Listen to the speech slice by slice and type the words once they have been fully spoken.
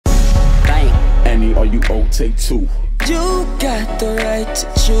on you, oh, take two. You got the right to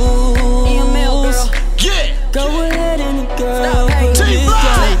choose. EML girl. Yeah. Go ahead and girl. Stop, hey, put it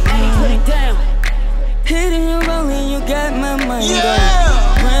down. hey, put it down. Hitting and rolling, you got my mind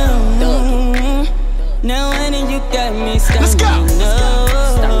Yeah. going round. Now and you got me standing. Let's go.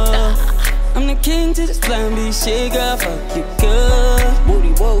 No. I'm the king to this plan B shit, girl. Fuck you good. Booty,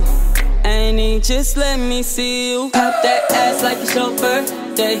 whoa. And just let me see you pop that ass like it's your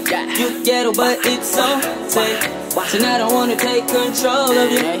birthday. You ghetto, but it's so safe. Tonight I wanna take control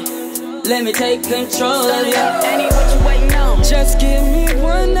of you. Let me take control of you. Annie, what you waiting on? Just give me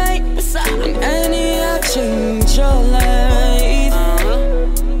one night, and Annie, I'll change your life.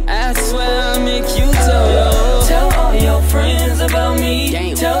 I swear I'll make you tell all your friends about me.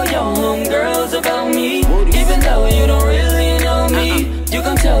 Damn. Tell your homegirls about me. Even though you don't really know me, you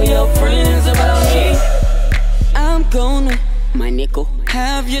can tell your friends about me. I'm gonna, My nickel.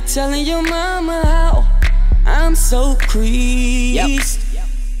 have you telling your mama how I'm so creased.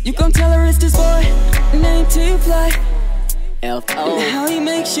 You gon' tell her it's this boy named T-Fly, F.O. and how he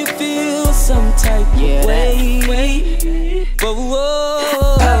makes you feel some type Yeah, of way. Whoa,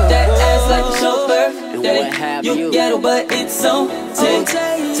 whoa. Pop that ass like it's your birthday. what have you? You ghetto, but it's so tight.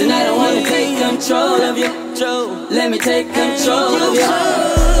 Tonight I wanna take control of you. Let me take control of you.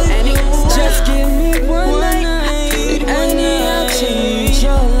 Annie, Just give me one night, and I'll change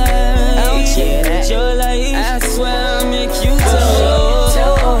your life. I'll change your life. I swear I'll make you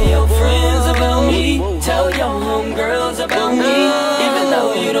tell all your friends about me. Tell your homegirls about me. Even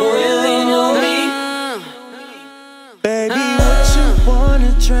though you don't really know me. Baby, what you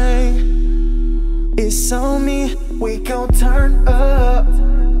wanna drink? It's on me, we gon' turn up.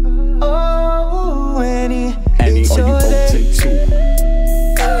 Oh, Annie, Annie, it's on you, your oh, day. take two.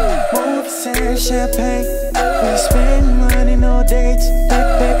 Movies and champagne, we spend money, no dates.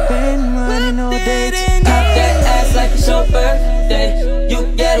 Spend money, no dates. Pop that ass like it's your birthday.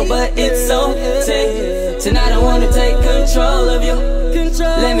 You ghetto, but it's so tight. Tonight I wanna take control of you.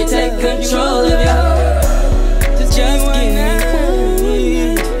 Let me take control of